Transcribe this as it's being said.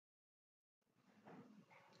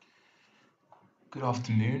Good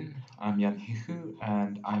afternoon. I'm Jan Hichu,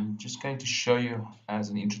 and I'm just going to show you as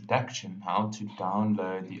an introduction how to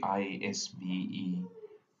download the IESve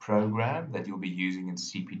program that you'll be using in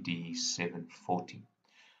CPD 740.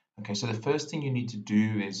 Okay, so the first thing you need to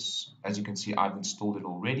do is, as you can see, I've installed it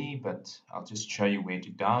already, but I'll just show you where to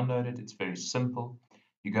download it. It's very simple.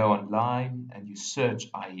 You go online and you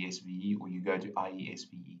search IESve, or you go to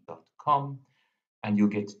iesve.com, and you'll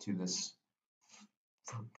get to this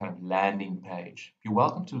kind of landing page. You're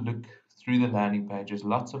welcome to look through the landing page. There's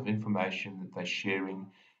lots of information that they're sharing.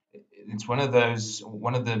 It's one of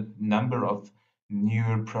the number of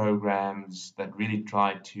newer programs that really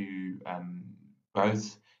try to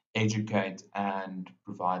both educate and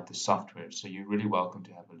provide the software. So you're really welcome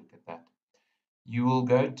to have a look at that. You will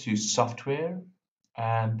go to software,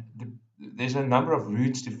 and there's a number of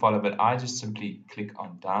routes to follow, but I just simply click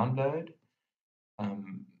on download.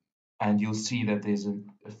 Um, and you'll see that there's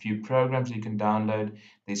a few programs you can download.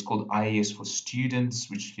 There's called IES for Students,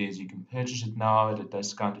 which is you can purchase it now at a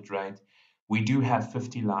discounted rate. We do have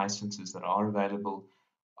 50 licenses that are available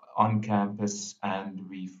on campus, and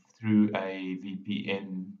we through a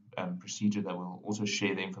VPN procedure that will also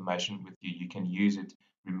share the information with you. You can use it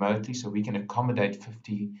remotely, so we can accommodate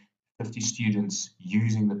 50 students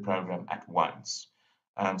using the program at once.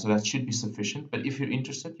 So that should be sufficient. But if you're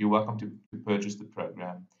interested, you're welcome to purchase the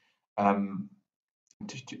program. Um,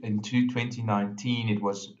 in 2019, it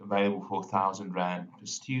was available for 1,000 Rand per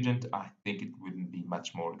student. I think it wouldn't be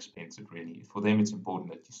much more expensive, really. For them, it's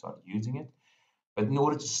important that you start using it. But in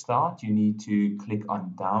order to start, you need to click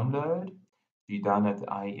on download. You download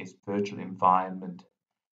the IES Virtual Environment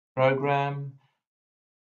program.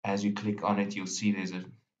 As you click on it, you'll see there's a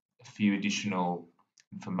few additional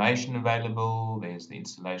information available. There's the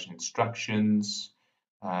installation instructions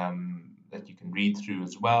that you can read through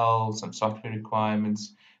as well, some software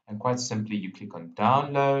requirements, and quite simply you click on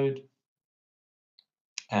download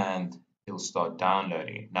and it'll start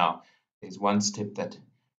downloading it. Now, there's one step that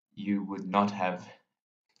you would not have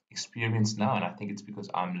experienced now, and I think it's because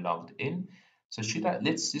I'm logged in. So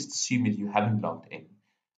let's just assume that you haven't logged in.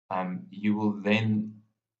 You will then,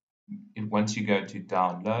 once you go to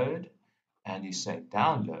download and you say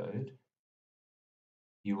download,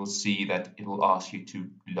 you will see that it will ask you to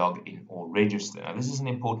log in or register. Now, this is an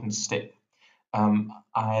important step.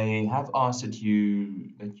 I have asked that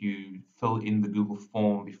you fill in the Google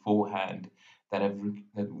form beforehand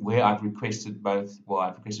where I've requested both. Well,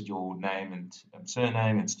 I've requested your name and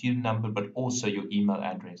surname and student number, but also your email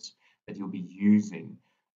address that you'll be using.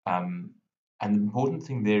 And the important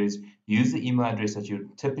thing there is use the email address that you're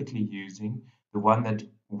typically using, the one that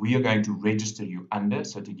we are going to register you under,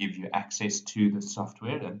 so to give you access to the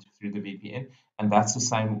software and through the VPN. And that's the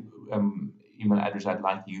same email address I'd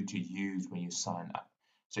like you to use when you sign up.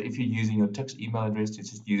 So if you're using your TIPS email address,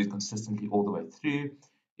 just use it consistently all the way through.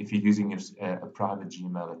 If you're using a private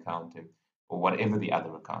Gmail account or whatever the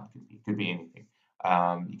other account could be anything,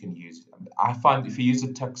 you can use it. I find if you use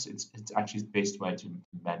the TIPS, it's actually the best way to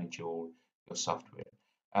manage your software.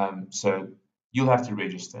 So you'll have to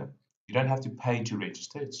register. You don't have to pay to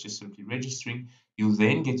register. It's just simply registering. You'll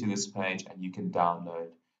then get to this page and you can download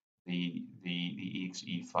the exe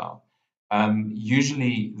file.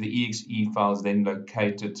 Usually the exe file is then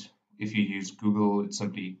located, if you use Google, it's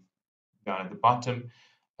simply down at the bottom.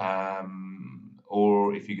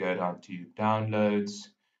 Or if you go down to downloads,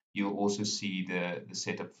 you'll also see the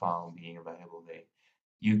setup file being available there.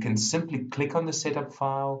 You can simply click on the setup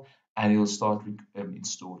file and it'll start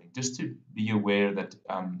installing. Just to be aware that,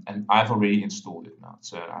 and I've already installed it now,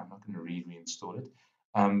 so I'm not going to reinstall it.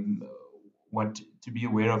 What to be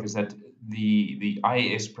aware of is that the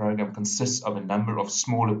IES program consists of a number of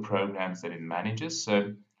smaller programs that it manages.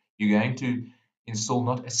 So you're going to install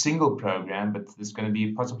not a single program, but there's going to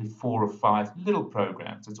be possibly 4 or 5 little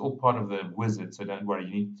programs. It's all part of the wizard, so don't worry.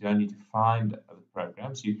 You don't need to find other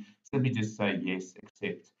programs. You simply just say yes,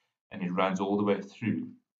 accept, and it runs all the way through.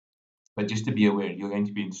 But just to be aware, you're going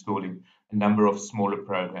to be installing a number of smaller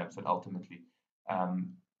programs that ultimately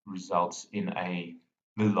results in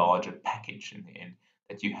the larger package in the end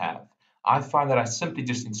that you have. I find that I simply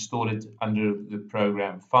just install it under the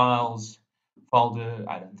program files folder.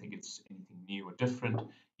 I don't think it's anything new or different.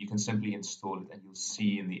 You can simply install it and you'll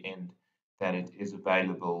see in the end that it is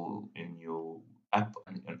available in your app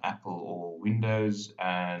on Apple or Windows,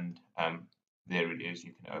 and there it is.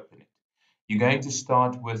 You can open it. You're going to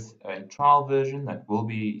start with a trial version that will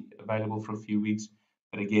be available for a few weeks.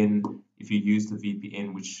 But again, if you use the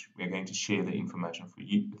VPN, which we're going to share the information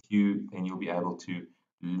with you, then you'll be able to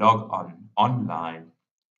log on online,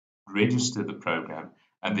 register the program,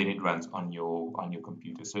 and then it runs on your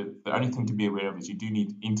computer. So the only thing to be aware of is you do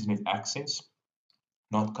need internet access,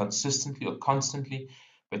 not consistently or constantly,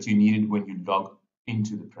 but you need it when you log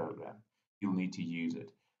into the program. You'll need to use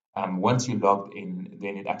it. Once you're logged in,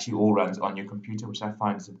 then it actually all runs on your computer, which I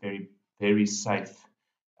find is a very safe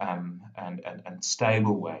and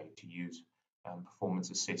stable way to use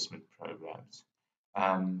performance assessment programs.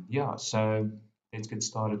 Yeah, so let's get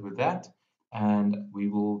started with that. And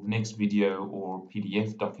the next video or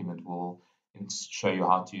PDF document will show you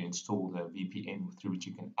how to install the VPN through which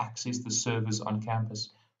you can access the servers on campus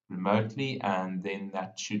remotely, and then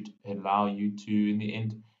that should allow you to, in the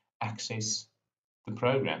end, access the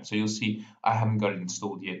program. So you'll see I haven't got it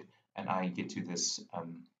installed yet, and I get to this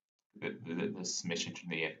message in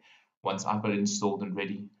the end. Once I've got it installed and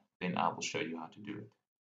ready, then I will show you how to do it.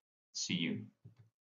 See you.